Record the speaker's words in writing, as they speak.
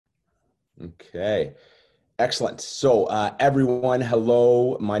Okay, excellent. So everyone,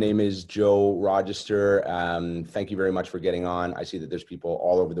 hello. My name is Joe Rogister. Thank you very much for getting on. I see that there's people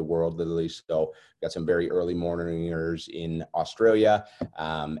all over the world, literally. So got some very early morningers in Australia,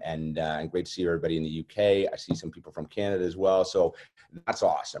 and great to see everybody in the UK. I see some people from Canada as well. So that's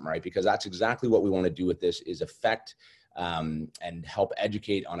awesome, right? Because that's exactly what we want to do with this is affect and help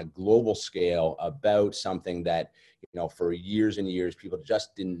educate on a global scale about something that, for years and years, people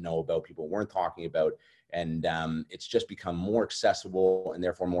just didn't know about, people weren't talking about, and it's just become more accessible, and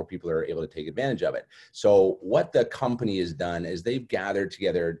therefore more people are able to take advantage of it. So what the company has done is they've gathered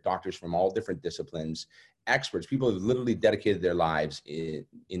together doctors from all different disciplines, experts, people who have literally dedicated their lives in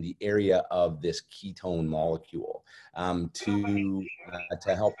the area of this ketone molecule to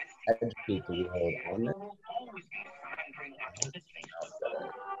help educate the world on this.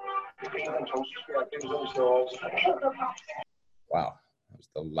 Wow, that was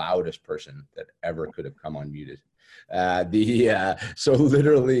the loudest person that ever could have come unmuted. And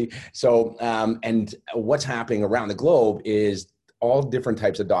what's happening around the globe is all different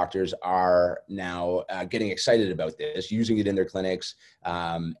types of doctors are now getting excited about this, using it in their clinics,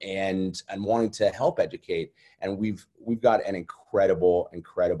 and wanting to help educate. And we've got an incredible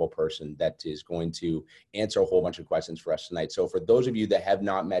person that is going to answer a whole bunch of questions for us tonight. So for those of you that have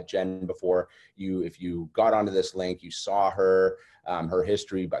not met Jen before, if you got onto this link, you saw her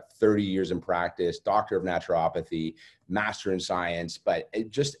history, about 30 years in practice, doctor of naturopathy, master in science, but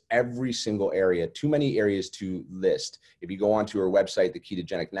just every single area, too many areas to list. If you go onto her website, The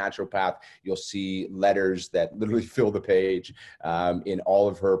Ketogenic Naturopath, you'll see letters that literally fill the page in all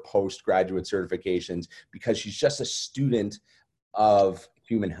of her postgraduate certifications, because she's just a student of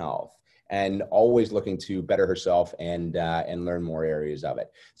human health and always looking to better herself and learn more areas of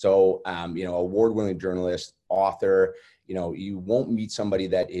it. So, award-winning journalist, author. You won't meet somebody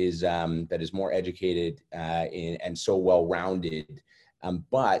that is more educated and so well-rounded,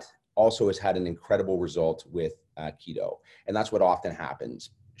 but also has had an incredible result with keto. And that's what often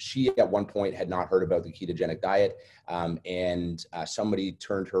happens. She at one point had not heard about the ketogenic diet, and somebody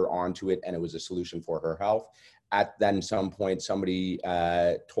turned her onto it, and it was a solution for her health. At then some point, somebody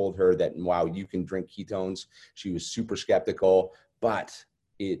told her that, wow, you can drink ketones. She was super skeptical, but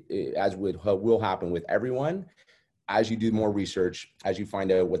as will happen with everyone, as you do more research, as you find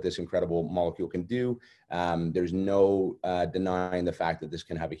out what this incredible molecule can do, there's no denying the fact that this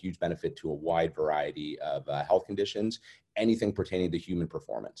can have a huge benefit to a wide variety of health conditions, anything pertaining to human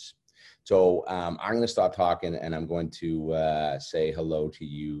performance. So I'm going to stop talking, and I'm going to say hello to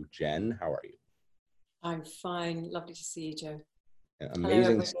you, Jen. How are you? I'm fine. Lovely to see you, Joe. Amazing. Hello,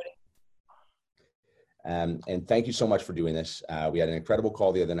 everybody. And thank you so much for doing this. We had an incredible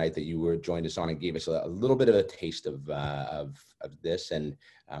call the other night that you joined us on and gave us a little bit of a taste of this, and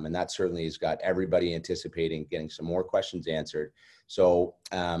that certainly has got everybody anticipating getting some more questions answered. So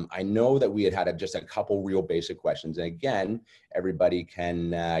I know that we had just a couple real basic questions, and again, everybody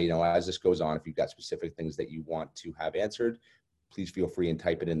can as this goes on, if you've got specific things that you want to have answered, please feel free and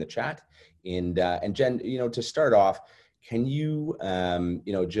type it in the chat. And Jen, to start off, can you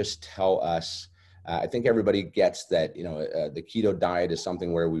just tell us? I think everybody gets that, the keto diet is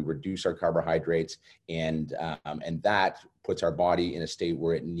something where we reduce our carbohydrates, and that puts our body in a state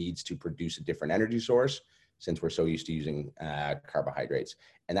where it needs to produce a different energy source, since we're so used to using carbohydrates.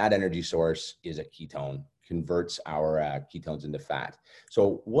 And that energy source is a ketone, converts our ketones into fat.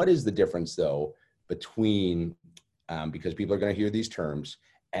 So what is the difference, though, between, because people are going to hear these terms,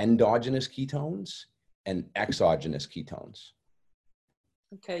 endogenous ketones and exogenous ketones?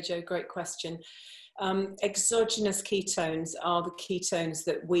 Okay, Joe, great question. Exogenous ketones are the ketones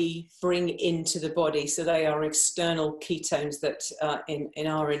that we bring into the body. So they are external ketones that in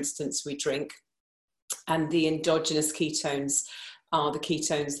our instance we drink. And the endogenous ketones are the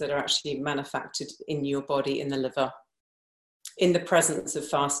ketones that are actually manufactured in your body, in the liver, in the presence of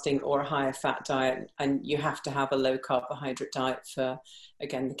fasting or a higher fat diet. And you have to have a low carbohydrate diet for,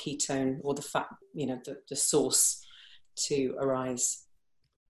 again, the ketone or the fat, the source to arise.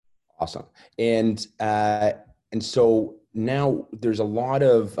 Awesome. And so now there's a lot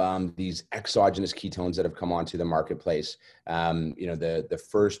of these exogenous ketones that have come onto the marketplace. The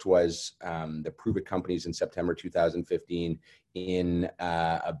first was the Prove It companies in September 2015. In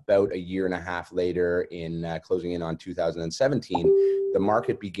about a year and a half later, in closing in on 2017, the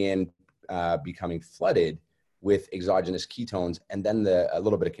market began becoming flooded with exogenous ketones, and then a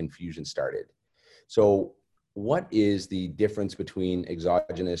little bit of confusion started. So what is the difference between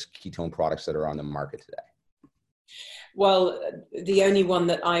exogenous ketone products that are on the market today? Well, the only one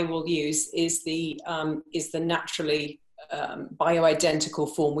that I will use is the naturally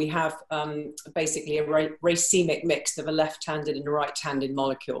bioidentical form. We have basically a racemic mix of a left-handed and a right-handed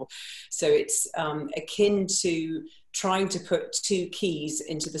molecule. So it's akin to trying to put two keys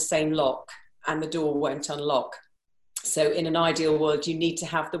into the same lock and the door won't unlock. So in an ideal world, you need to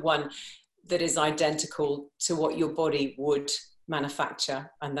have the one that is identical to what your body would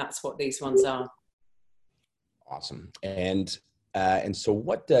manufacture, and that's what these ones are. Awesome. And so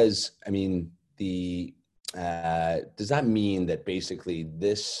what does, I mean, does that mean that basically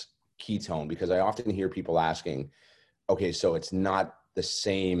this ketone, because I often hear people asking, okay, so it's not the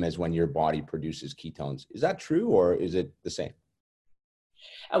same as when your body produces ketones. Is that true, or is it the same?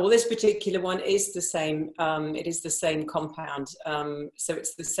 Well, this particular one is the same. It is the same compound. So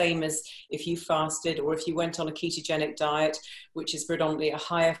it's the same as if you fasted or if you went on a ketogenic diet, which is predominantly a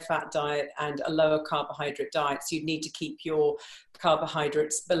higher fat diet and a lower carbohydrate diet. So you'd need to keep your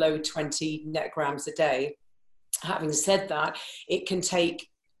carbohydrates below 20 net grams a day. Having said that, it can take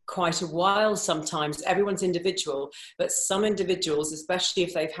quite a while sometimes. Everyone's individual, but some individuals, especially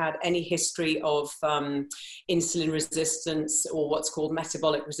if they've had any history of insulin resistance or what's called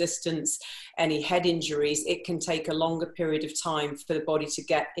metabolic resistance, any head injuries, it can take a longer period of time for the body to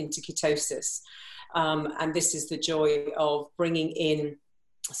get into ketosis. And this is the joy of bringing in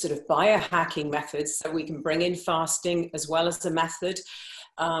sort of biohacking methods. So we can bring in fasting as well as a method.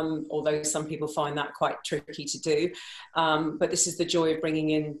 Although some people find that quite tricky to do. But this is the joy of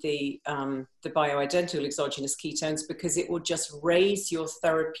bringing in the bioidentical exogenous ketones, because it will just raise your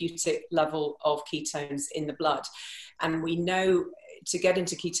therapeutic level of ketones in the blood. And we know to get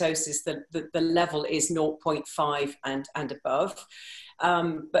into ketosis, the level is 0.5 and above.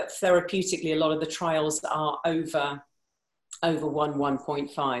 But therapeutically, a lot of the trials are over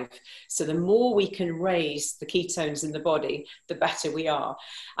 1.5. So the more we can raise the ketones in the body, the better we are.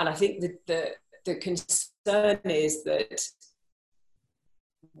 And I think that the concern is that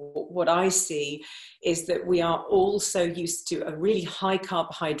what I see is that we are all so used to a really high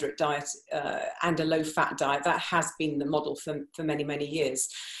carbohydrate diet and a low fat diet. That has been the model for many, many years.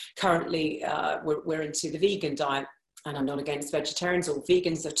 Currently, we're into the vegan diet, and I'm not against vegetarians or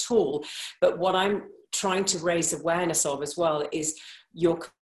vegans at all. But what I'm trying to raise awareness of as well is your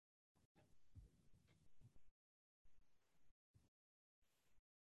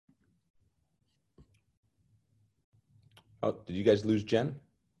Oh, did you guys lose Jen?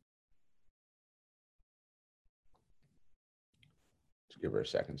 Let's give her a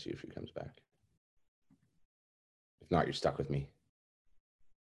second, see if she comes back. If not, you're stuck with me.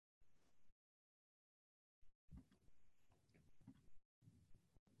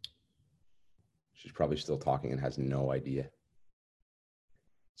 She's probably still talking and has no idea.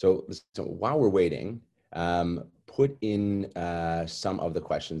 So while we're waiting, put in some of the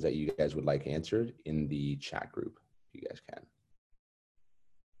questions that you guys would like answered in the chat group, if you guys can.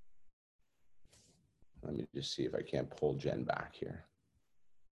 Let me just see if I can't pull Jen back here.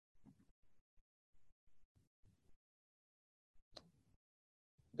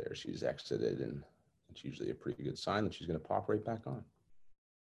 There, she's exited, and it's usually a pretty good sign that she's going to pop right back on.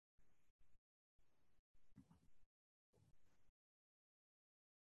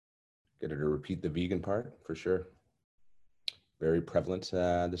 Get her to repeat the vegan part for sure. Very prevalent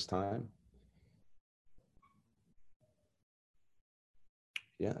this time.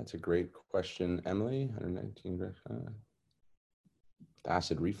 Yeah, that's a great question, Emily. 119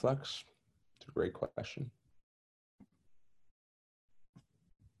 acid reflux. It's a great question.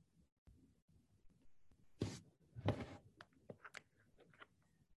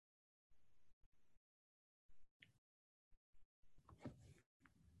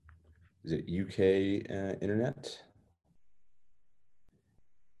 Is it UK internet?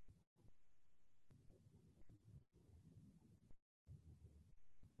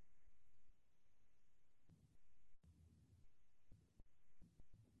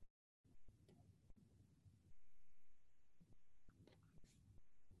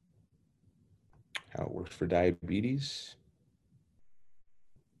 How it works for diabetes?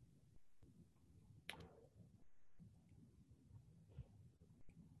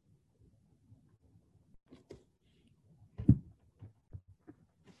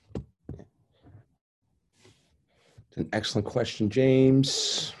 It's an excellent question,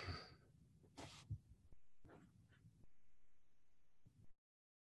 James.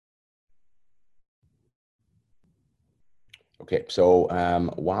 Okay, so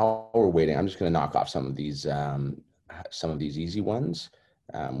while we're waiting, I'm just going to knock off some of these easy ones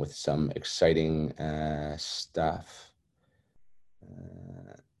with some exciting stuff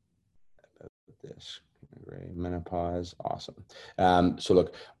about this. Great. Menopause. Awesome. So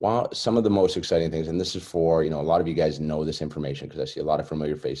look, while some of the most exciting things, and this is for, a lot of you guys know this information because I see a lot of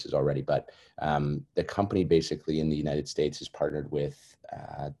familiar faces already, but the company basically in the United States is partnered with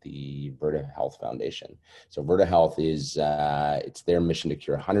the Virta Health Foundation. So Virta Health is, it's their mission to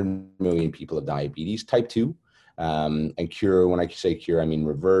cure 100 million people of diabetes type 2. And cure, when I say cure, I mean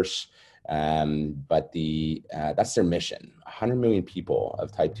reverse. But that's their mission, 100 million people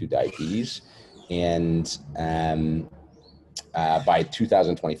of type 2 diabetes. And by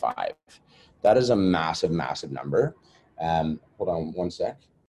 2025, that is a massive, massive number. Hold on one sec.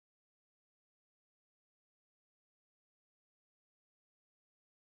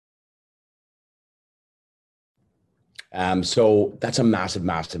 So that's a massive,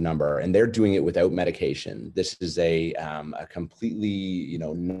 massive number, and they're doing it without medication. This is a completely,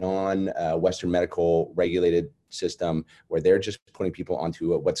 non-Western medical regulated system where they're just putting people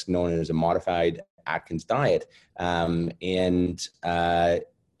onto what's known as a modified Atkins diet, and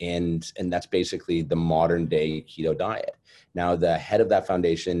that's basically the modern day keto diet. Now, the head of that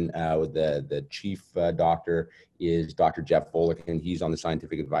foundation, the chief doctor, is Dr. Jeff Volek, and he's on the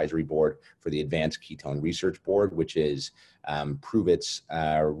scientific advisory board for the Advanced Ketone Research Board, which is Pruitt's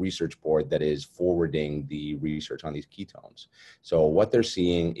research board that is forwarding the research on these ketones. So what they're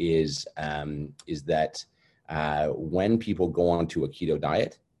seeing is that when people go onto a keto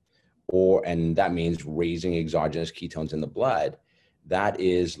diet, and that means raising exogenous ketones in the blood, that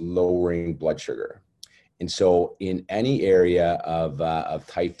is lowering blood sugar. And so in any area of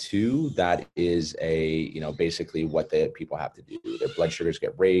type 2, that is basically what the people have to do. Their blood sugars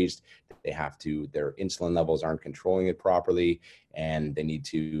get raised. Their insulin levels aren't controlling it properly. And they need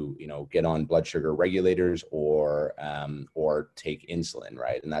to, get on blood sugar regulators or take insulin,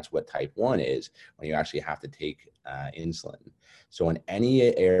 right? And that's what type 1 is, when you actually have to take insulin. So in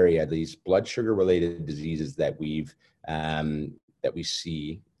any area, these blood sugar related diseases that we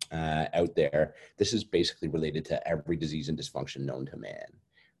see out there, this is basically related to every disease and dysfunction known to man,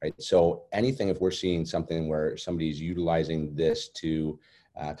 right? So anything, if we're seeing something where somebody's utilizing this to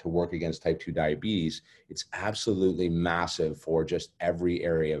work against type 2 diabetes, it's absolutely massive for just every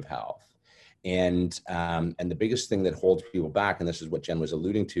area of health. And the biggest thing that holds people back, and this is what Jen was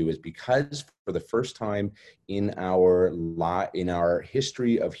alluding to, is because for the first time in our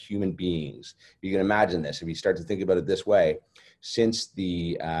history of human beings, you can imagine this, if you start to think about it this way, since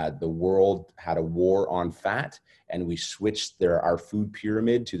the world had a war on fat and we switched our food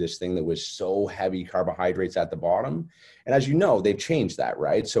pyramid to this thing that was so heavy carbohydrates at the bottom. And as you know, they've changed that,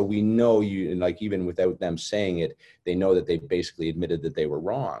 right? So we know even without them saying it, they know that they basically admitted that they were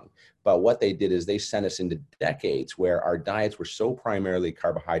wrong. But what they did is they sent us into decades where our diets were so primarily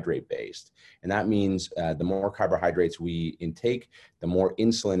carbohydrate based. And that means the more carbohydrates we intake, the more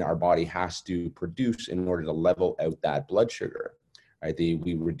insulin our body has to produce in order to level out that blood sugar. Right?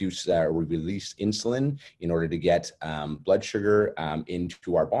 We release insulin in order to get blood sugar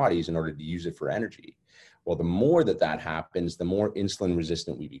into our bodies in order to use it for energy. Well, the more that happens, the more insulin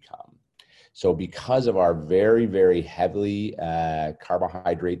resistant we become. So because of our very, very heavily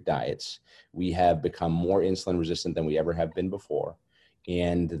carbohydrate diets, we have become more insulin resistant than we ever have been before.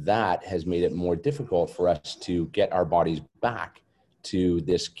 And that has made it more difficult for us to get our bodies back to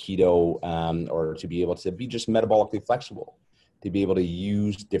this keto or to be able to be just metabolically flexible, to be able to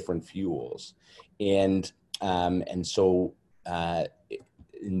use different fuels. And so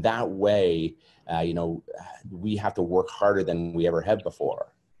in that way, we have to work harder than we ever have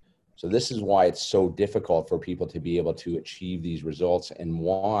before. So this is why it's so difficult for people to be able to achieve these results, and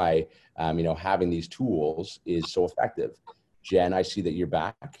why, having these tools is so effective. Jen, I see that you're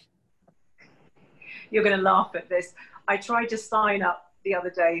back. You're going to laugh at this. I tried to sign up the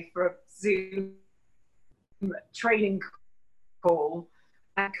other day for a Zoom training call.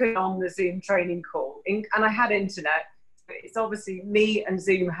 I couldn't on the Zoom training call, and I had internet. It's obviously me and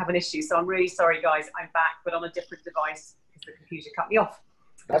Zoom have an issue, so I'm really sorry, guys. I'm back, but on a different device because the computer cut me off.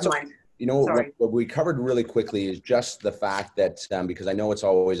 That's okay. What we covered really quickly is just the fact that because I know it's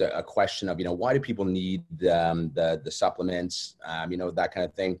always a question of why do people need the supplements, that kind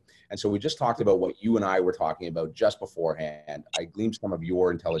of thing. And so we just talked about what you and I were talking about just beforehand. I gleaned some of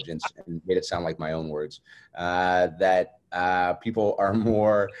your intelligence and made it sound like my own words, that people are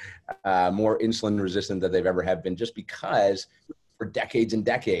more insulin resistant than they've ever have been, just because for decades and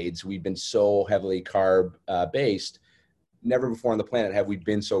decades we've been so heavily carb based. Never before on the planet have we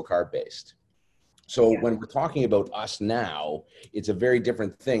been so carb based. So when we're talking about us now, it's a very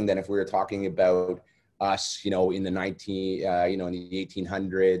different thing than if we were talking about us, in the in the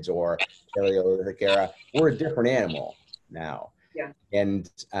 1800s or Paleolithic era. We're a different animal now. Yeah.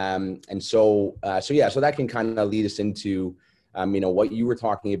 So that can kind of lead us into, what you were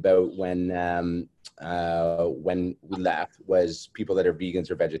talking about when we left was people that are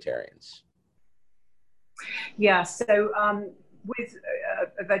vegans or vegetarians. Yeah. So with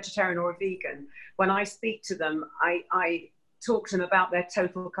a vegetarian or a vegan, when I speak to them, I talk to them about their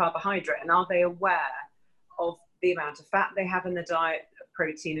total carbohydrate and are they aware of the amount of fat they have in the diet,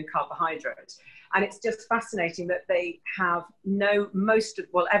 protein and carbohydrate. And it's just fascinating that they have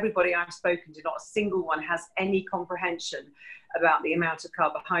everybody I've spoken to, not a single one has any comprehension about the amount of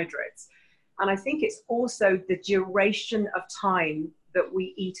carbohydrates. And I think it's also the duration of time that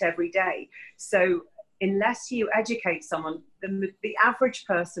we eat every day. So unless you educate someone, the average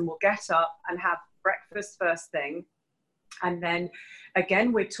person will get up and have breakfast first thing. And then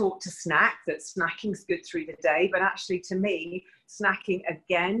again, we're taught to snack, that snacking's good through the day. But actually, to me, snacking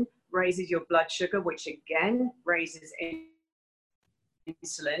again raises your blood sugar, which again raises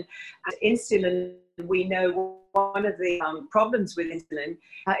insulin. And insulin, we know one of the problems with insulin,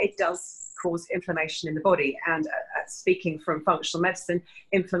 it does cause inflammation in the body. And speaking from functional medicine,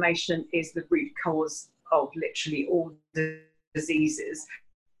 inflammation is the root cause of literally all diseases,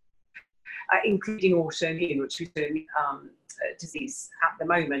 including autoimmune, which is disease at the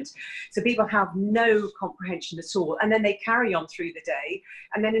moment. So people have no comprehension at all. And then they carry on through the day.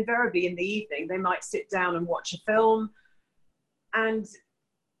 And then invariably in the evening, they might sit down and watch a film. And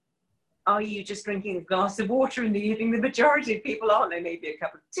are you just drinking a glass of water in the evening? The majority of people aren't. They may be a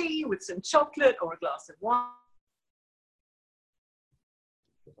cup of tea with some chocolate or a glass of wine.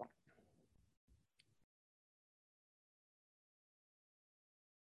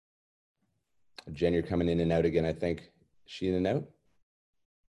 Jen, you're coming in and out again, I think. Is she in and out?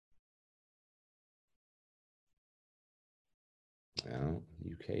 No,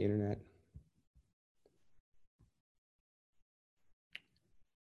 UK internet.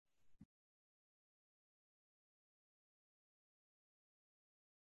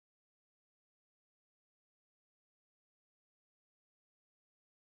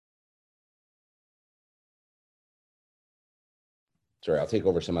 Sorry, I'll take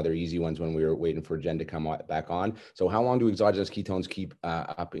over some other easy ones when we were waiting for Jen to come back on. So how long do exogenous ketones keep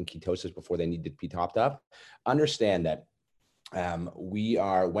up in ketosis before they need to be topped up? Understand that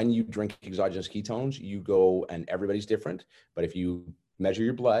when you drink exogenous ketones, you go, and everybody's different, but if you measure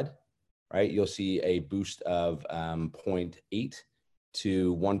your blood, right, you'll see a boost of 0.8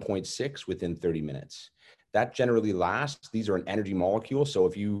 to 1.6 within 30 minutes. That generally lasts. These are an energy molecule. So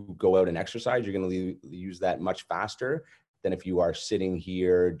if you go out and exercise, you're going to use that much faster than if you are sitting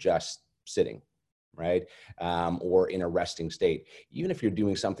here just sitting, right? Or in a resting state. Even if you're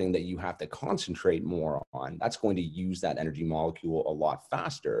doing something that you have to concentrate more on, that's going to use that energy molecule a lot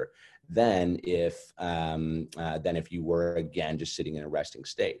faster than if you were, again, just sitting in a resting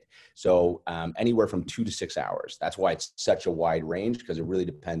state. So anywhere from 2 to 6 hours. That's why it's such a wide range, because it really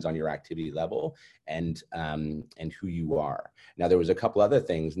depends on your activity level and who you are. Now, there was a couple other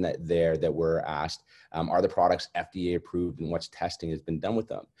things that were asked. Are the products FDA approved, and what's testing has been done with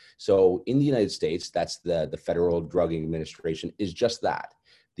them? So in the United States, that's the Federal Drug Administration, is just that.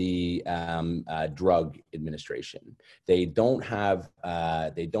 The drug administration. They don't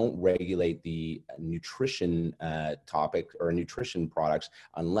regulate the nutrition topic or nutrition products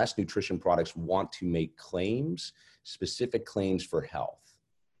unless nutrition products want to make claims, specific claims for health.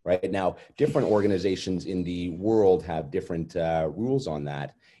 Right now, different organizations in the world have different rules on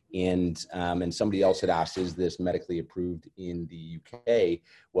that. And somebody else had asked, is this medically approved in the UK?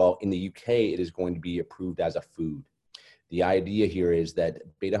 Well, in the UK, it is going to be approved as a food. The idea here is that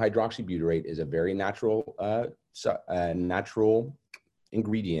beta hydroxybutyrate is a very natural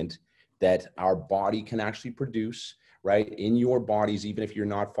ingredient that our body can actually produce, right? In your bodies, even if you're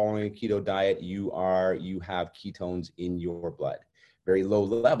not following a keto diet, you have ketones in your blood. Very low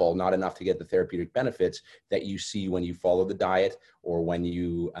level, not enough to get the therapeutic benefits that you see when you follow the diet, or when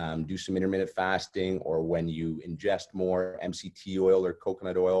you do some intermittent fasting, or when you ingest more MCT oil or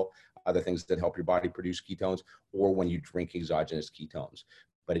coconut oil, other things that help your body produce ketones, or when you drink exogenous ketones.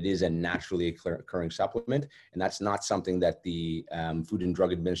 But it is a naturally occurring supplement, and that's not something that the Food and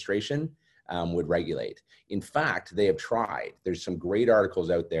Drug Administration would regulate. In fact, they have tried. There's some great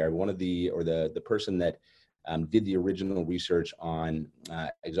articles out there. The person that did the original research on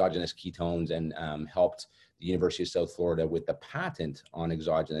exogenous ketones and helped the University of South Florida with the patent on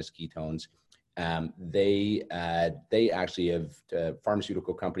exogenous ketones. They actually have,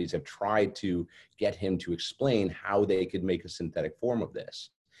 pharmaceutical companies have tried to get him to explain how they could make a synthetic form of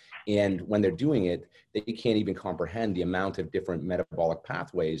this. And when they're doing it, they can't even comprehend the amount of different metabolic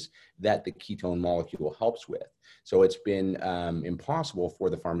pathways that the ketone molecule helps with. So it's been impossible for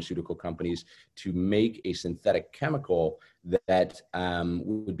the pharmaceutical companies to make a synthetic chemical that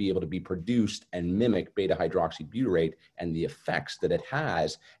would be able to be produced and mimic beta hydroxybutyrate and the effects that it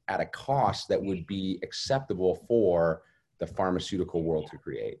has at a cost that would be acceptable for the pharmaceutical world to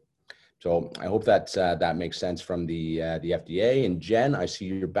create. So I hope that that makes sense from the FDA. And Jen, I see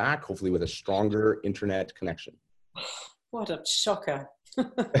you're back, hopefully with a stronger internet connection. What a shocker.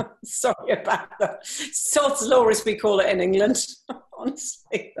 Sorry about that. Sod's law, as we call it in England,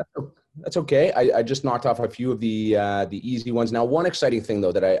 honestly. That's okay. I just knocked off a few of the easy ones. Now, one exciting thing,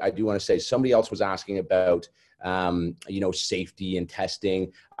 though, that I do want to say, somebody else was asking about, safety and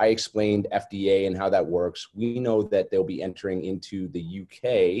testing. I explained FDA and how that works. We know that they'll be entering into the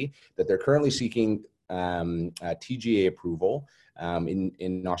UK, that they're currently seeking TGA approval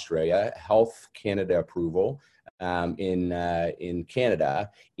in Australia, Health Canada approval in Canada.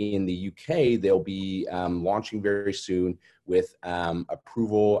 In the UK, they'll be launching very soon with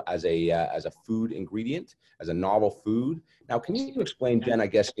approval as a food ingredient, as a novel food. Now, can you explain, Jen, I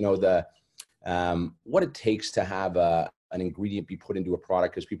guess, what it takes to have an ingredient be put into a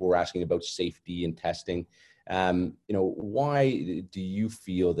product, because people were asking about safety and testing. Why do you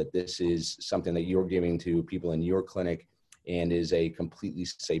feel that this is something that you're giving to people in your clinic and is a completely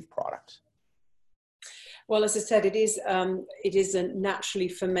safe product? Well, as I said, it is a naturally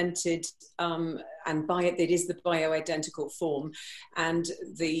fermented, and it is the bioidentical form, and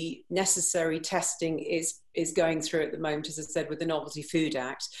the necessary testing is going through at the moment, as I said, with the Novelty Food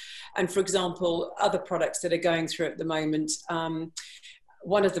Act. And for example, other products that are going through at the moment,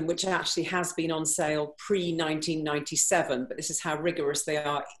 one of them, which actually has been on sale pre-1997, but this is how rigorous they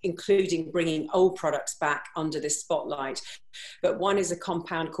are, including bringing old products back under this spotlight. But one is a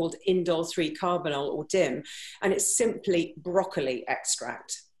compound called indole 3-carbinol, or DIM, and it's simply broccoli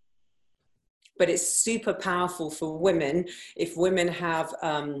extract. But it's super powerful for women. If women have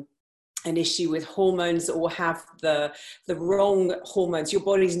an issue with hormones or have the wrong hormones, your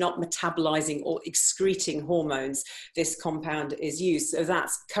body's not metabolizing or excreting hormones, this compound is used. So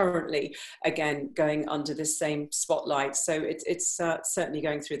that's currently, again, going under the same spotlight. So it's certainly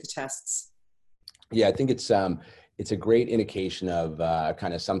going through the tests. Yeah, I think it's a great indication of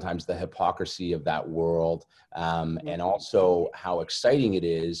kind of sometimes the hypocrisy of that world, and also how exciting it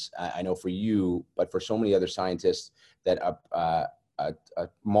is. I know for you, but for so many other scientists, that a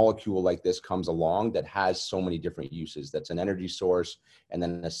molecule like this comes along that has so many different uses. That's an energy source and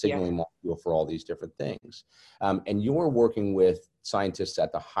then a signaling molecule for all these different things. And you're working with scientists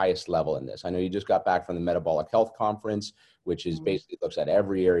at the highest level in this. I know you just got back from the Metabolic Health Conference, which is basically looks at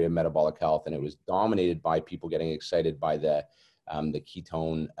every area of metabolic health, and it was dominated by people getting excited by the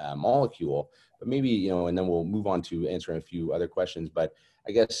ketone molecule. But maybe, and then we'll move on to answering a few other questions. But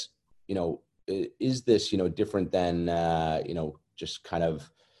I guess, is this, different than, just kind of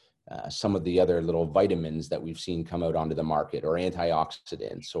some of the other little vitamins that we've seen come out onto the market, or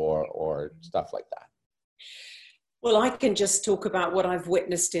antioxidants or stuff like that? Well, I can just talk about what I've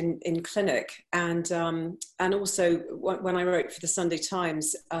witnessed in clinic, and also when I wrote for the Sunday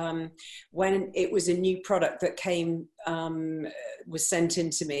Times, when it was a new product that came, was sent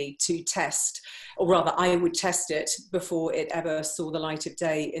in to me to test, or rather I would test it before it ever saw the light of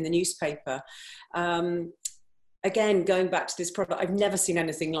day in the newspaper. Again, going back to this product, I've never seen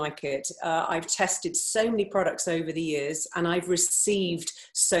anything like it. I've tested so many products over the years, and I've received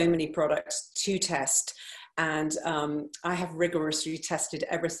so many products to test. And I have rigorously tested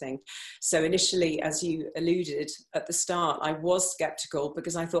everything. So initially, as you alluded at the start, I was skeptical,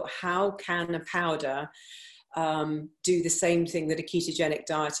 because I thought, how can a powder do the same thing that a ketogenic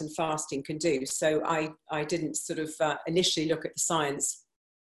diet and fasting can do? So I didn't sort of initially look at the science,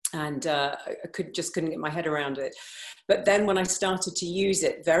 and I couldn't get my head around it. But then when I started to use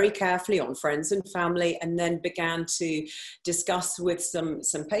it very carefully on friends and family, and then began to discuss with some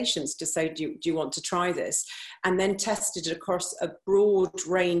patients to say, do you want to try this? And then tested it across a broad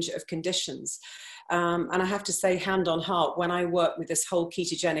range of conditions. And I have to say, hand on heart, when I work with this whole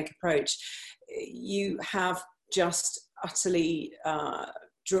ketogenic approach, you have just utterly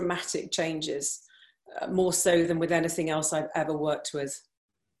dramatic changes, more so than with anything else I've ever worked with.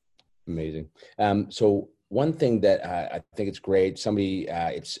 Amazing. So one thing that I think it's great,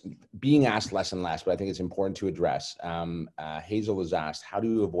 it's being asked less and less, but I think it's important to address. Hazel has asked, how do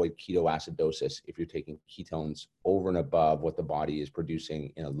you avoid ketoacidosis if you're taking ketones over and above what the body is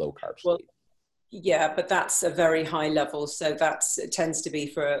producing in a low carb state? Yeah, but that's a very high level. So it tends to be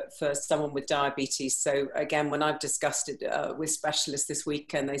for someone with diabetes. So again, when I've discussed it with specialists this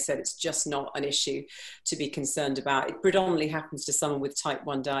weekend, they said it's just not an issue to be concerned about. It predominantly happens to someone with type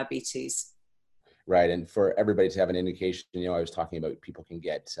 1 diabetes. Right. And for everybody to have an indication, you know, I was talking about people can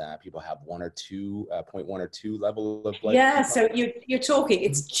get, people have 1 or 2, 0.1 or 2 level of blood. Yeah, so you're talking,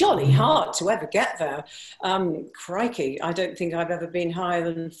 it's jolly hard to ever get there. Crikey, I don't think I've ever been higher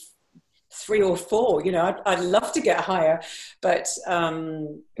than 3 or 4. You know, I'd love to get higher, but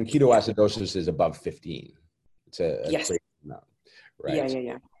and ketoacidosis is above 15. It's a yes, crazy amount, right?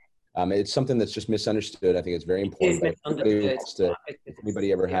 Yeah. It's something that's just misunderstood. I think it's very important. It is misunderstood. If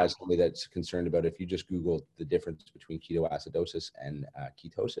anybody ever has somebody that's concerned about it, if you just Google the difference between ketoacidosis and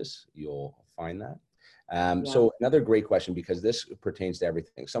ketosis, you'll find that. So another great question, because this pertains to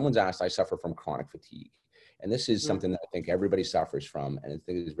everything. Someone's asked, I suffer from chronic fatigue. And this is something that I think everybody suffers from. And I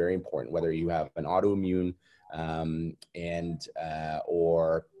think it's very important, whether you have an autoimmune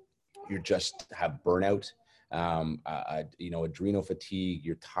or you just have burnout, you know, adrenal fatigue,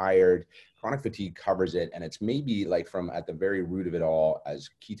 you're tired. Chronic fatigue covers it. And it's maybe like from at the very root of it all as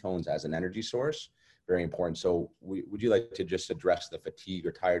ketones as an energy source, very important. So would you like to just address the fatigue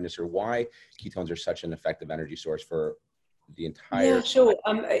or tiredness, or why ketones are such an effective energy source for the entire? Yeah, sure.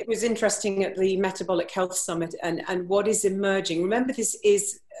 It was interesting at the Metabolic Health Summit and what is emerging. Remember, this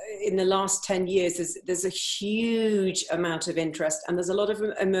is in the last 10 years, there's a huge amount of interest and there's a lot of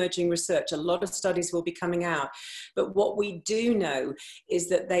emerging research. A lot of studies will be coming out. But what we do know is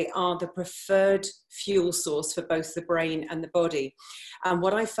that they are the preferred fuel source for both the brain and the body. And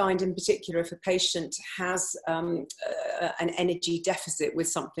what I find in particular, if a patient has an energy deficit with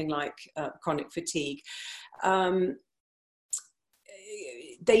something like chronic fatigue,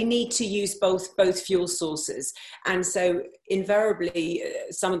 they need to use both fuel sources. And so invariably,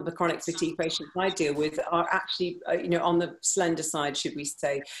 some of the chronic fatigue patients I deal with are actually, you know, on the slender side, should we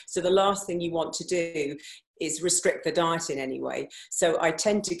say. So the last thing you want to do is restrict the diet in any way. So I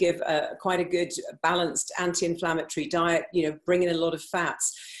tend to give quite a good balanced anti-inflammatory diet, you know, bring in a lot of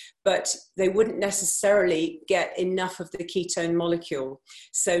fats, but they wouldn't necessarily get enough of the ketone molecule.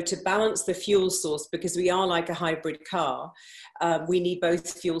 So to balance the fuel source, because we are like a hybrid car, we need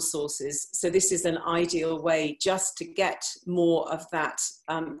both fuel sources. So this is an ideal way just to get more of that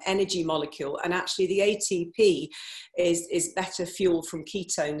energy molecule. And actually the ATP is better fuel from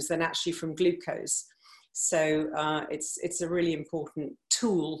ketones than actually from glucose. So it's a really important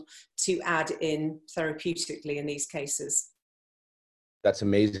tool to add in therapeutically in these cases. That's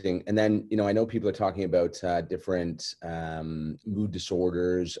amazing. And then, you know, I know people are talking about different mood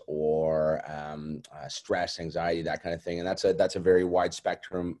disorders or stress, anxiety, that kind of thing. And that's a very wide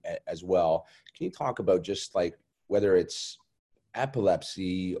spectrum as well. Can you talk about just like whether it's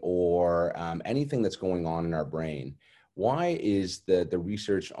epilepsy or anything that's going on in our brain? Why is the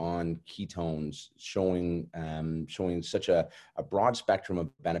research on ketones showing such a broad spectrum of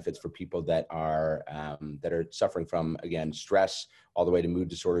benefits for people that are suffering from, again, stress all the way to mood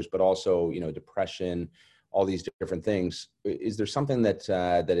disorders, but also, you know, depression, all these different things? Is there something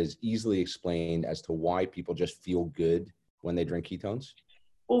that is easily explained as to why people just feel good when they drink ketones?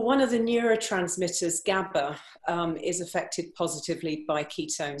 Well, one of the neurotransmitters, GABA, is affected positively by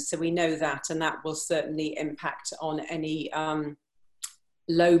ketones. So we know that, and that will certainly impact on any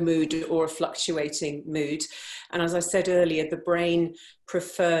low mood or a fluctuating mood. And as I said earlier, the brain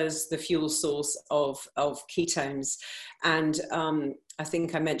prefers the fuel source of ketones. And I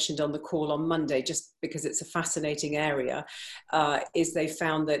think I mentioned on the call on Monday, just because it's a fascinating area, is they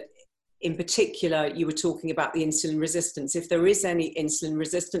found that in particular, you were talking about the insulin resistance. If there is any insulin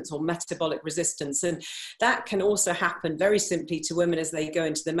resistance or metabolic resistance, and that can also happen very simply to women as they go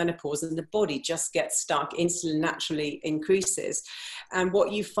into the menopause and the body just gets stuck, insulin naturally increases. And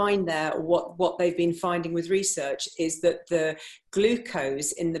what you find there, or what they've been finding with research, is that the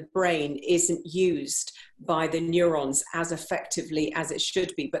glucose in the brain isn't used by the neurons as effectively as it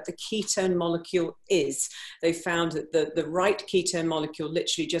should be, but the ketone molecule is. They found that the right ketone molecule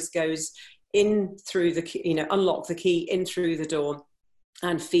literally just goes in through the, you know, unlock the key in through the door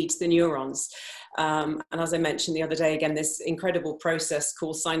and feeds the neurons. And as I mentioned the other day, again, this incredible process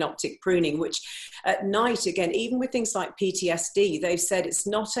called synaptic pruning, which at night, again, even with things like PTSD, they've said it's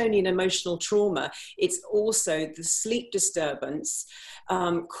not only an emotional trauma, it's also the sleep disturbance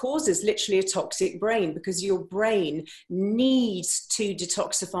causes literally a toxic brain, because your brain needs to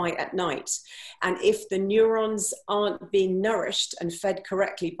detoxify at night. And if the neurons aren't being nourished and fed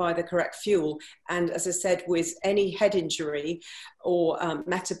correctly by the correct fuel, and as I said, with any head injury or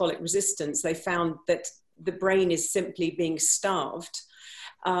metabolic resistance, they found that the brain is simply being starved.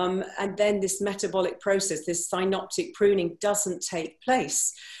 And then this metabolic process, this synaptic pruning doesn't take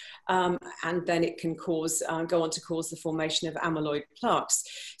place. And then it can cause, go on to cause the formation of amyloid plaques.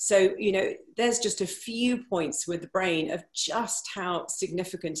 So, you know, there's just a few points with the brain of just how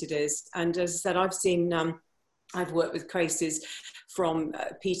significant it is. And as I said, I've worked with cases from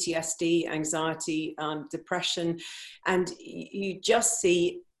PTSD, anxiety, depression, and you just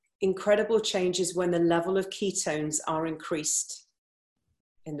see incredible changes when the level of ketones are increased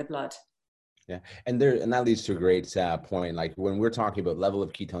in the blood. Yeah, and that leads to a great point. Like when we're talking about level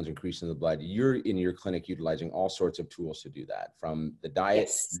of ketones increase in the blood, you're in your clinic utilizing all sorts of tools to do that, from the diet,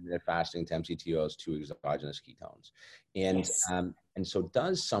 Yes. fasting to MCTOs to exogenous ketones. And Yes. And so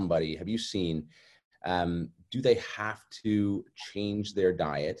does somebody, have you seen, do they have to change their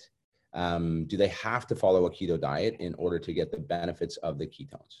diet? Do they have to follow a keto diet in order to get the benefits of the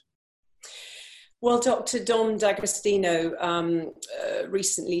ketones? Well, Dr. Dom D'Agostino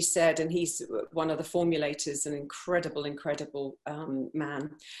recently said, and he's one of the formulators, an incredible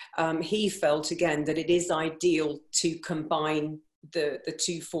man. He felt again that it is ideal to combine the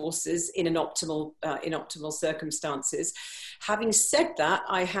two forces in optimal circumstances. Having said that,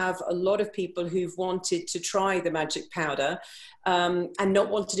 I have a lot of people who've wanted to try the magic powder and not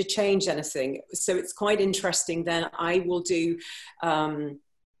wanted to change anything. So it's quite interesting. Then I will do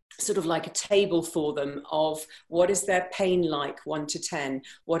sort of like a table for them of what is their pain like 1 to 10,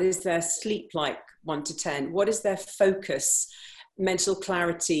 what is their sleep like 1 to 10, what is their focus, mental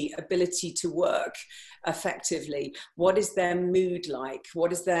clarity, ability to work effectively, what is their mood like,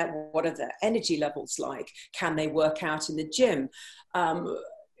 what are their energy levels like, can they work out in the gym,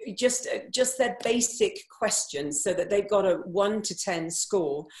 just their basic questions, so that they've got a 1 to 10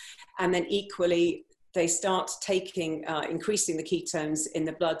 score. And then equally they start taking, increasing the ketones in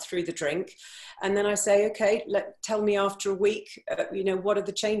the blood through the drink. And then I say, okay, tell me after a week, you know, what are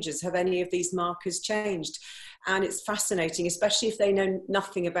the changes? Have any of these markers changed? And it's fascinating, especially if they know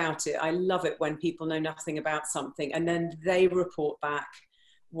nothing about it. I love it when people know nothing about something and then they report back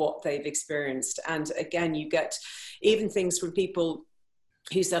what they've experienced. And again, you get even things from people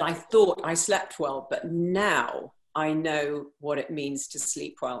who said, I thought I slept well, but now I know what it means to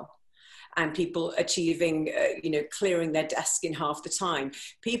sleep well. And people achieving, you know, clearing their desk in half the time.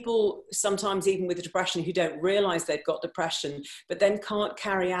 People sometimes even with depression who don't realize they've got depression, but then can't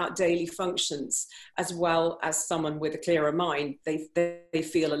carry out daily functions as well as someone with a clearer mind. They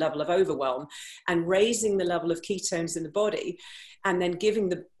feel a level of overwhelm, and raising the level of ketones in the body and then giving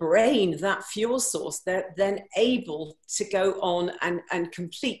the brain that fuel source, they're then able to go on and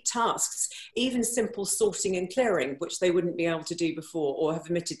complete tasks, even simple sorting and clearing, which they wouldn't be able to do before or have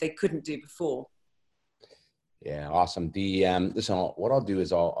admitted they couldn't do before. Yeah, awesome. Listen, what I'll do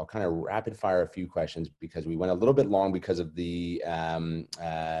is I'll kind of rapid fire a few questions because we went a little bit long because of the, and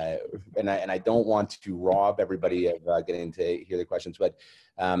I don't want to rob everybody of getting to hear the questions, but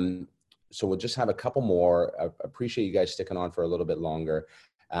so we'll just have a couple more. I appreciate you guys sticking on for a little bit longer.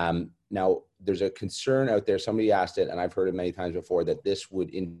 Now, there's a concern out there, somebody asked it, and I've heard it many times before, that this would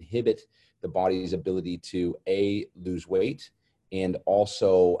inhibit the body's ability to lose weight, and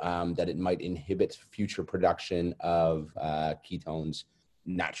also that it might inhibit future production of ketones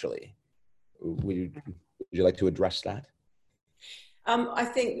naturally. Would you like to address that? I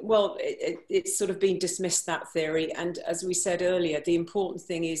think, well, it's sort of been dismissed, that theory. And as we said earlier, the important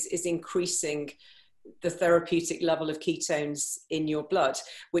thing is increasing the therapeutic level of ketones in your blood,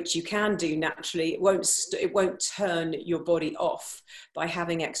 which you can do naturally. It won't turn your body off by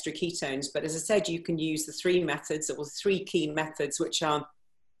having extra ketones. But as I said, you can use the 3 methods, or 3 key methods, which are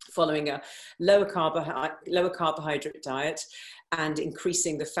following a lower carbohydrate diet and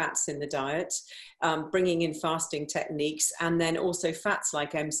increasing the fats in the diet, bringing in fasting techniques, and then also fats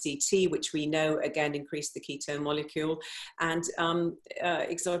like MCT, which we know again increase the ketone molecule, and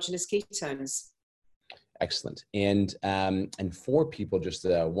exogenous ketones. Excellent. And for people, just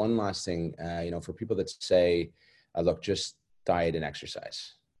one last thing, you know, for people that say, look, just diet and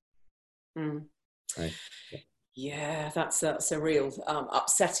exercise. Right. Yeah, that's a real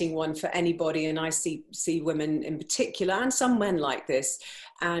upsetting one for anybody. And I see women in particular, and some men like this.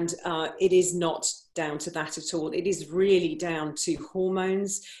 And it is not down to that at all. It is really down to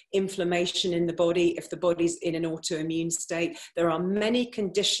hormones, inflammation in the body. If the body's in an autoimmune state, there are many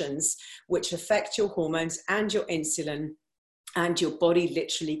conditions which affect your hormones and your insulin, and your body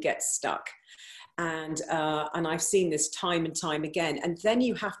literally gets stuck. And I've seen this time and time again. And then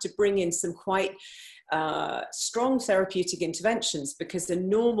you have to bring in some quite strong therapeutic interventions, because the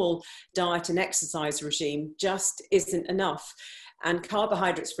normal diet and exercise regime just isn't enough. And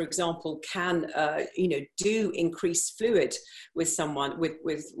carbohydrates, for example, can, do increase fluid with someone,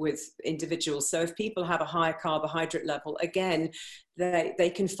 with individuals. So if people have a higher carbohydrate level, again,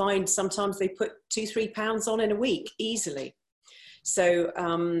 they can find sometimes they put 2-3 pounds on in a week easily. So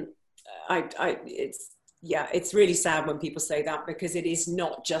it's really sad when people say that, because it is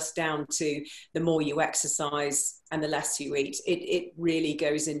not just down to the more you exercise and the less you eat. It really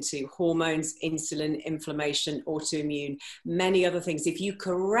goes into hormones, insulin, inflammation, autoimmune, many other things. If you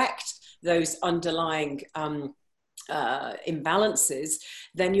correct those underlying imbalances,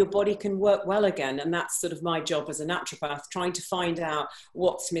 then your body can work well again. And that's sort of my job as a naturopath, trying to find out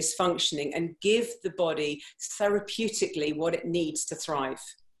what's misfunctioning and give the body therapeutically what it needs to thrive.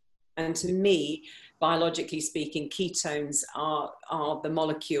 And to me, biologically speaking, ketones are the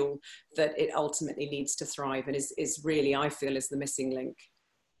molecule that it ultimately needs to thrive, and is really, I feel, is the missing link.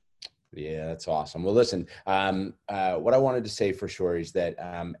 Yeah, that's awesome. Well, listen, what I wanted to say for sure is that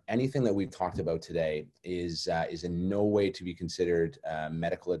anything that we've talked about today is in no way to be considered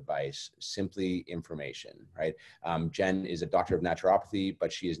medical advice, simply information, right? Jen is a doctor of naturopathy,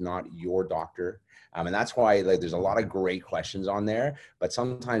 but she is not your doctor. And that's why, like, there's a lot of great questions on there, but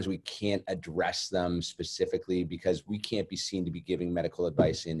sometimes we can't address them specifically because we can't be seen to be giving medical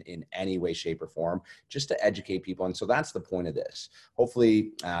advice in any way, shape, or form, just to educate people. And so that's the point of this.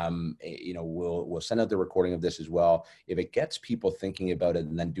 Hopefully, we'll send out the recording of this as well. If it gets people thinking about it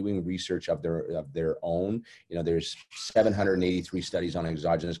and then doing research of their own, there's 783 studies on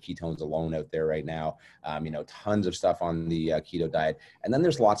exogenous ketones alone out there right now. Tons of stuff on the keto diet, and then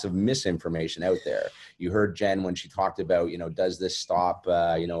there's lots of misinformation out there. You heard Jen when she talked about, does this stop,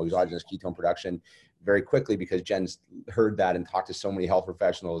 exogenous ketone production? Very quickly, because Jen's heard that and talked to so many health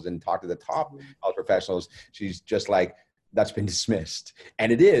professionals and talked to the top health professionals. She's just like, that's been dismissed.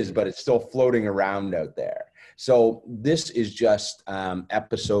 And it is, but it's still floating around out there. So this is just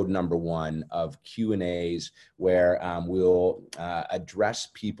episode number 1 of Q&As, where we'll address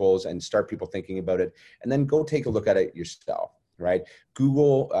people's and start people thinking about it, and then go take a look at it yourself. Right?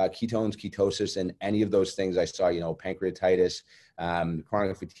 Google ketones, ketosis, and any of those things I saw, pancreatitis,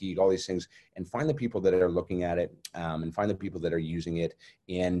 chronic fatigue, all these things, and find the people that are looking at it, and find the people that are using it,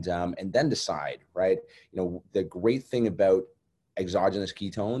 and then decide, right? The great thing about exogenous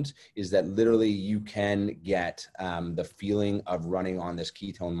ketones is that literally you can get the feeling of running on this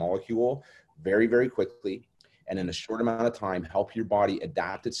ketone molecule very, very quickly, and in a short amount of time, help your body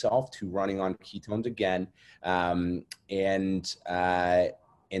adapt itself to running on ketones again, and then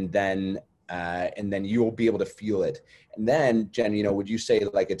you'll be able to feel it. And then, Jen, would you say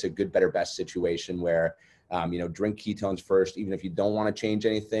like it's a good, better, best situation where, drink ketones first, even if you don't want to change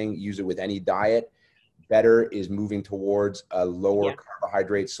anything, use it with any diet? Better is moving towards a lower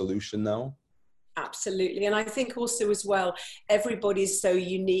carbohydrate solution, though? Absolutely. And I think also as well, everybody's so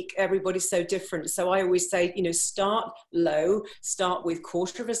unique, everybody's so different. So I always say, start low, start with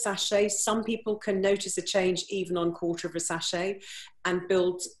 1/4 of a sachet. Some people can notice a change even on 1/4 of a sachet, and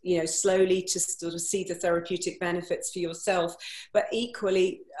build, slowly to sort of see the therapeutic benefits for yourself. But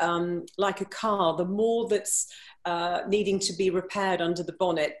equally, like a car, the more that's needing to be repaired under the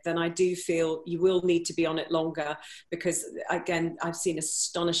bonnet, then I do feel you will need to be on it longer, because again, I've seen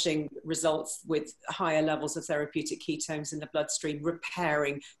astonishing results with higher levels of therapeutic ketones in the bloodstream,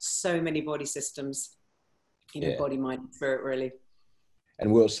 repairing so many body systems, body, mind, and spirit, really.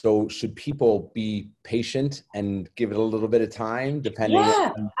 And so should people be patient and give it a little bit of time, depending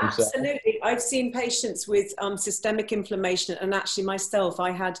on themselves? Absolutely. I've seen patients with systemic inflammation, and actually myself, I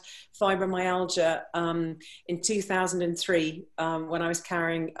had fibromyalgia in 2003 when I was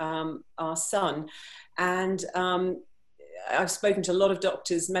carrying our son, and I've spoken to a lot of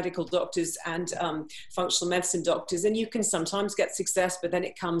doctors, medical doctors, and functional medicine doctors, and you can sometimes get success, but then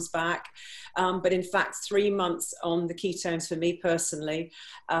it comes back. But in fact, 3 months on the ketones for me personally,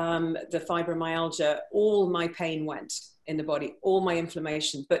 the fibromyalgia, all my pain went in the body, all my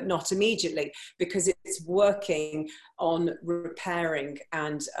inflammation, but not immediately, because it's working on repairing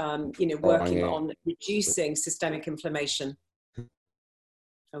and, working on reducing systemic inflammation.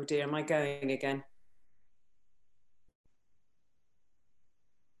 Oh dear, am I going again?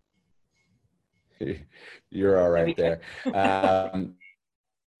 You're all right there.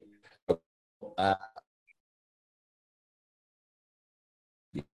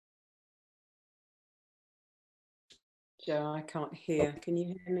 Joe, I can't hear. Can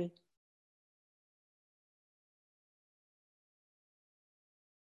you hear me?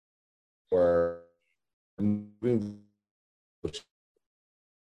 Or moving,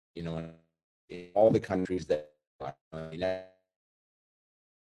 in all the countries that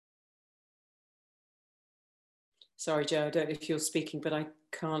Sorry, Joe, I don't know if you're speaking, but I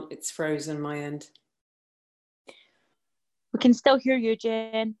can't. It's frozen my end. We can still hear you,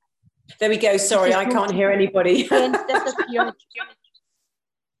 Jen. There we go. Sorry, I can't hear anybody. Jen's disappeared.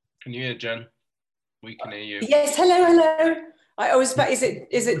 Can you hear Jen? We can hear you. Yes, hello, hello. I always, is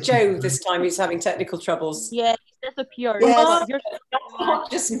it Joe this time who's having technical troubles? Yeah, he's disappeared. Yes. You're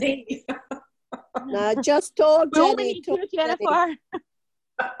Not just me. No, just talk, we only Jenny. need you, Jennifer.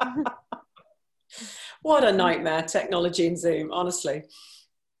 What a nightmare, technology in Zoom, honestly.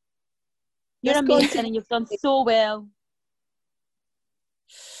 You're Just amazing and you've done so well.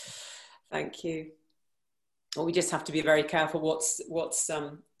 Thank you. Well, we just have to be very careful what's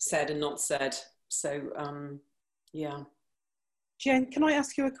said and not said. So, yeah. Jen, can I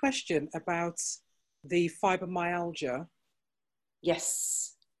ask you a question about the fibromyalgia?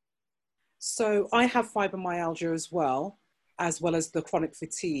 Yes. So I have fibromyalgia as well as the chronic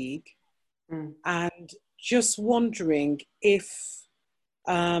fatigue. And just wondering if,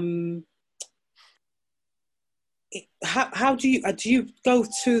 how do you go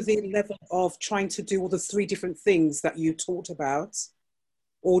to the level of trying to do all the 3 different things that you talked about?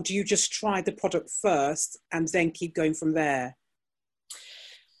 Or do you just try the product first and then keep going from there?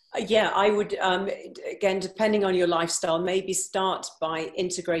 Yeah, I would, again, depending on your lifestyle, maybe start by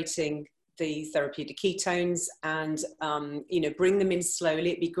integrating the therapeutic ketones and, bring them in slowly.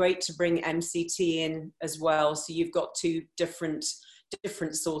 It'd be great to bring MCT in as well. So you've got 2 different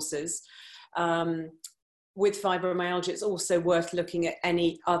sources. With fibromyalgia, it's also worth looking at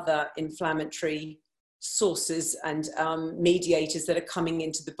any other inflammatory sources and mediators that are coming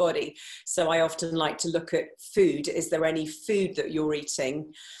into the body. So I often like to look at food. Is there any food that you're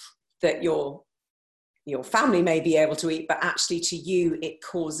eating that your family may be able to eat, but actually to you, it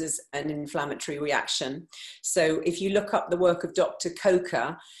causes an inflammatory reaction? So if you look up the work of Dr.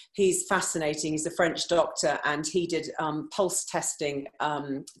 Coca, he's fascinating. He's a French doctor, and he did pulse testing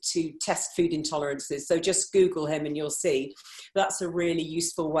to test food intolerances. So just Google him and you'll see. That's a really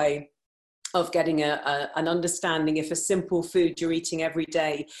useful way of getting an understanding if a simple food you're eating every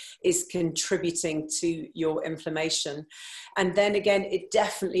day is contributing to your inflammation. And then again, it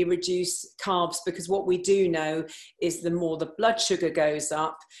definitely reduces carbs, because what we do know is the more the blood sugar goes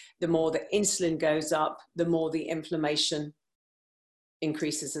up, the more the insulin goes up, the more the inflammation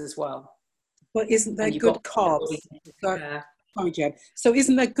increases as well. But isn't there good carbs? Sorry, Jen. So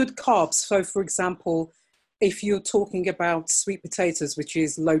isn't there good carbs? So for example, if you're talking about sweet potatoes, which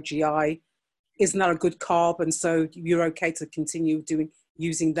is low GI, isn't that a good carb? And so you're okay to continue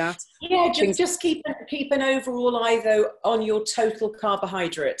using that? Yeah, just keep an overall eye though on your total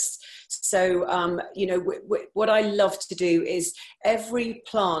carbohydrates. So, what I love to do is every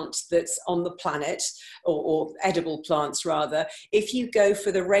plant that's on the planet, or edible plants rather, if you go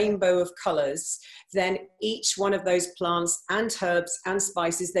for the rainbow of colors, then each one of those plants and herbs and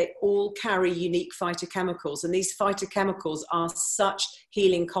spices, they all carry unique phytochemicals. And these phytochemicals are such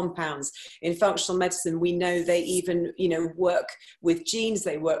healing compounds. In functional medicine, we know they even, work with genes,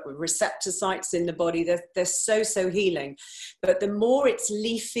 they work with receptor sites in the body. They're so healing. But the more it's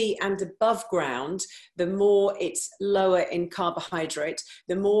leafy and above ground, the more it's lower in carbohydrate.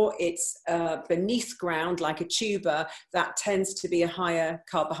 The more it's beneath ground, like a tuber, that tends to be a higher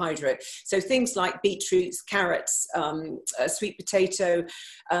carbohydrate. So things like beetroots, carrots, sweet potato,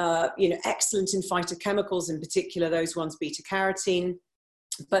 excellent in phytochemicals, in particular those ones beta carotene,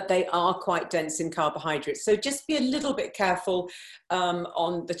 but they are quite dense in carbohydrates. So just be a little bit careful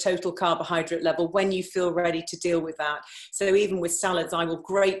on the total carbohydrate level when you feel ready to deal with that. So even with salads, I will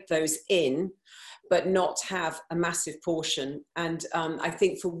grate those in, but not have a massive portion. And I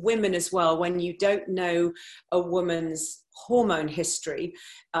think for women as well, when you don't know a woman's hormone history,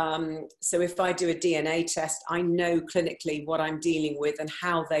 so if I do a DNA test, I know clinically what I'm dealing with and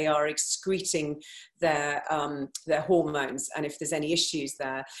how they are excreting their hormones and if there's any issues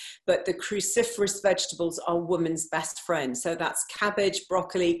there. But the cruciferous vegetables are women's best friend. So that's cabbage,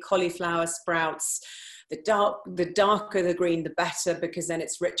 broccoli, cauliflower, sprouts. The darker the green, the better, because then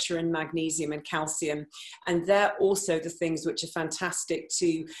it's richer in magnesium and calcium. And they're also the things which are fantastic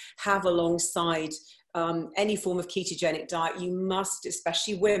to have alongside any form of ketogenic diet. You must,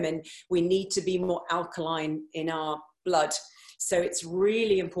 especially women, we need to be more alkaline in our blood. So it's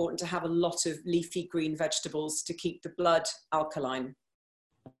really important to have a lot of leafy green vegetables to keep the blood alkaline.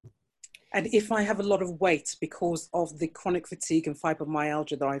 And if I have a lot of weight because of the chronic fatigue and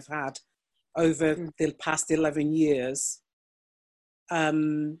fibromyalgia that I've had over the past 11 years,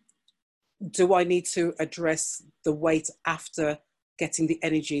 do I need to address the weight after getting the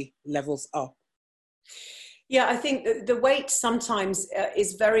energy levels up? Yeah, I think the weight sometimes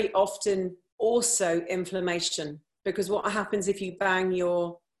is very often also inflammation. because what happens if you bang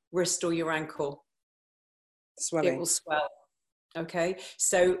your wrist or your ankle? Swelling. It will swell. Okay,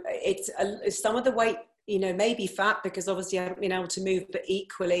 so it's some of the weight, you know, may be fat because obviously I haven't been able to move, but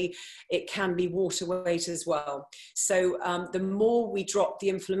equally it can be water weight as well. So the more we drop the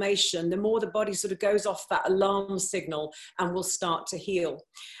inflammation, the more the body sort of goes off that alarm signal and will start to heal.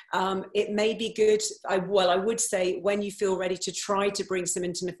 It may be good, I would say, when you feel ready to try to bring some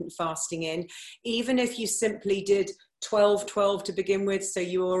intermittent fasting in, even if you simply did 12-12 to begin with, so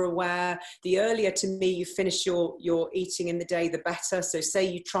you're aware. The earlier, to me, you finish your eating in the day, the better. So say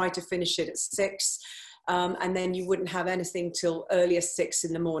you try to finish it at 6, and then you wouldn't have anything till earlier 6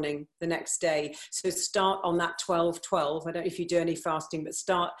 in the morning the next day. So start on that 12-12. I don't know if you do any fasting, but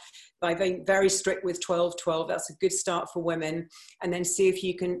start by being very strict with 12-12. That's a good start for women. And then see if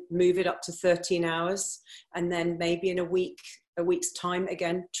you can move it up to 13 hours. And then maybe in a week's time,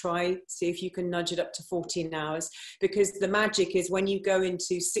 again, see if you can nudge it up to 14 hours, because the magic is when you go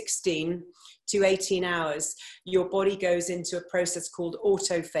into 16 to 18 hours, your body goes into a process called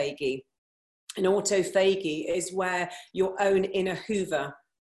autophagy. And autophagy is where your own inner Hoover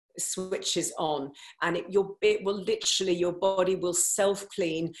switches on, and it will literally, your body will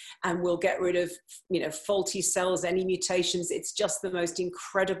self-clean and will get rid of, you know, faulty cells, any mutations. It's just the most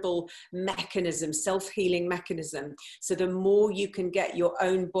incredible mechanism, self-healing mechanism. So the more you can get your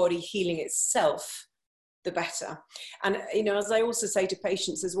own body healing itself, the better. And, you know, as I also say to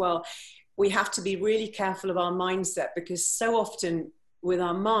patients as well, we have to be really careful of our mindset, because so often with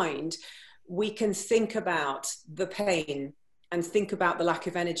our mind, we can think about the pain and think about the lack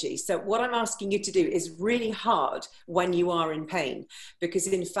of energy. So what I'm asking you to do is really hard when you are in pain, because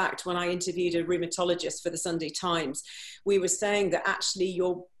in fact, when I interviewed a rheumatologist for the Sunday Times, we were saying that actually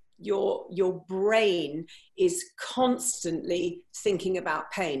your brain is constantly thinking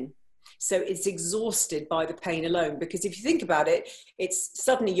about pain. So it's exhausted by the pain alone, because if you think about it, it's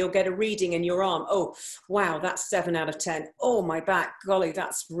suddenly you'll get a reading in your arm. Oh, wow, that's 7 out of 10. Oh, my back, golly,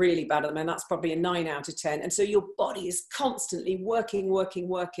 that's really bad at the moment. That's probably a 9 out of 10. And so your body is constantly working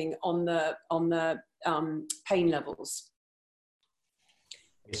on the pain levels.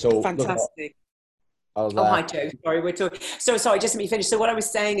 So Fantastic. Hi, Joe. Sorry, we're talking. So sorry, just let me finish. So what I was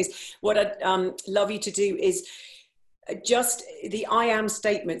saying is, what I'd love you to do is just the I am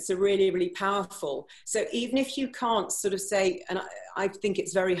statements are really, really powerful. So even if you can't sort of say, and I think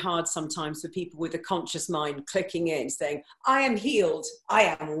it's very hard sometimes for people with a conscious mind clicking in saying, I am healed,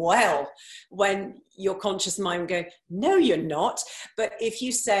 I am well, when your conscious mind go, no, you're not. But if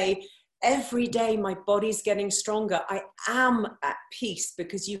you say, every day my body's getting stronger, I am at peace,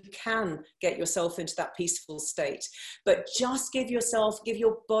 because you can get yourself into that peaceful state. But just give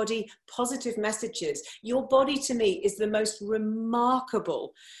your body positive messages. Your body, to me, is the most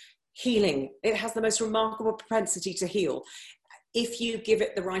remarkable healing. It has the most remarkable propensity to heal if you give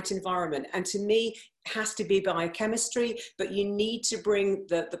it the right environment. And to me, it has to be biochemistry, but you need to bring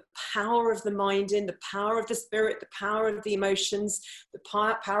the power of the mind in, the power of the spirit, the power of the emotions, the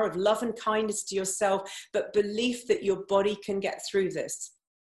power of love and kindness to yourself, but belief that your body can get through this.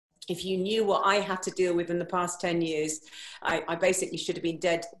 If you knew what I had to deal with in the past 10 years, I basically should have been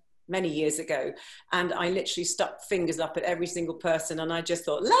dead many years ago. And I literally stuck fingers up at every single person. And I just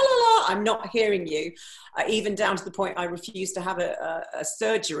thought, la, la, la, I'm not hearing you. Even down to the point I refused to have a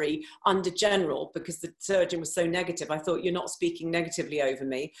surgery under general because the surgeon was so negative. I thought, you're not speaking negatively over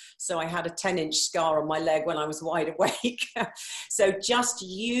me. So I had a 10-inch scar on my leg when I was wide awake. So just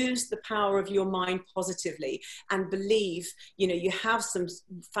use the power of your mind positively and believe, you know, you have some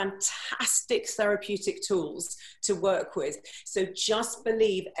fantastic therapeutic tools to work with. So just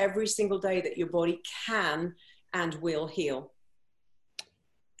believe every single day that your body can and will heal.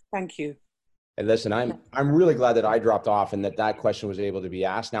 Thank you. And listen, I'm really glad that I dropped off and that question was able to be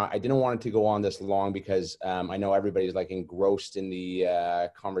asked. Now, I didn't want it to go on this long because I know everybody's like engrossed in the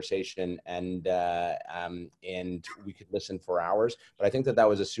conversation, and we could listen for hours. But I think that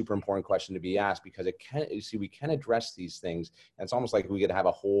was a super important question to be asked, because we can address these things. And it's almost like we could have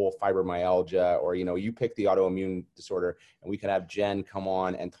a whole fibromyalgia, or, you know, you pick the autoimmune disorder, and we could have Jen come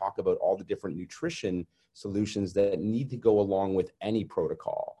on and talk about all the different nutrition solutions that need to go along with any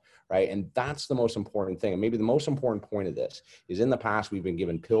protocol. Right. And that's the most important thing. And maybe the most important point of this is, in the past, we've been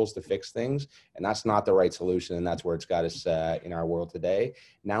given pills to fix things, and that's not the right solution. And that's where it's got us in our world today.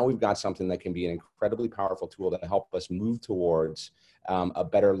 Now we've got something that can be an incredibly powerful tool to help us move towards a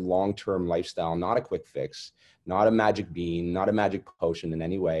better long-term lifestyle, not a quick fix, not a magic bean, not a magic potion in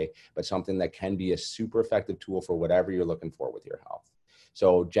any way, but something that can be a super effective tool for whatever you're looking for with your health.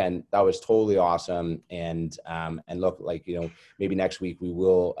 So Jen, that was totally awesome. And look, like, you know, maybe next week we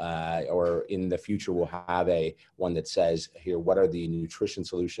will, or in the future, we'll have one that says here, what are the nutrition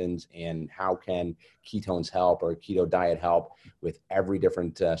solutions and how can ketones help or keto diet help with every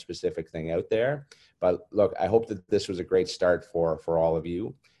different specific thing out there. But look, I hope that this was a great start for all of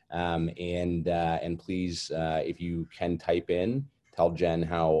you. And please, if you can type in, tell Jen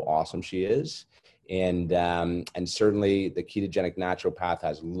how awesome she is. And certainly the ketogenic naturopath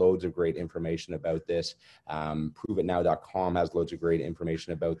has loads of great information about this. ProveItNow.com has loads of great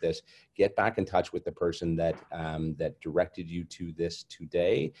information about this. Get back in touch with the person that directed you to this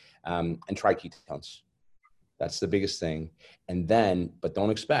today, and try ketones. That's the biggest thing. And then, but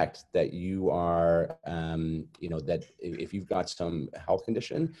don't expect that you are, you know, that if you've got some health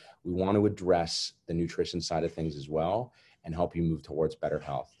condition, we want to address the nutrition side of things as well and help you move towards better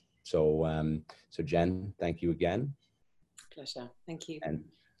health. So, so Jen, thank you again. Pleasure. Thank you. And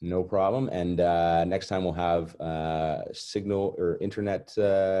no problem. And next time we'll have signal or internet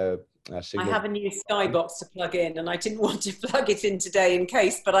signal. I have a new Skybox to plug in, and I didn't want to plug it in today in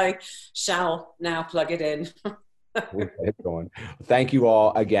case, but I shall now plug it in. We'll get it going. Thank you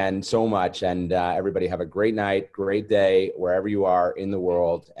all again so much. And everybody have a great night, great day, wherever you are in the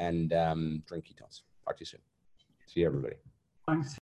world, and drink ketones. Talk to you soon. See you, everybody. Thanks.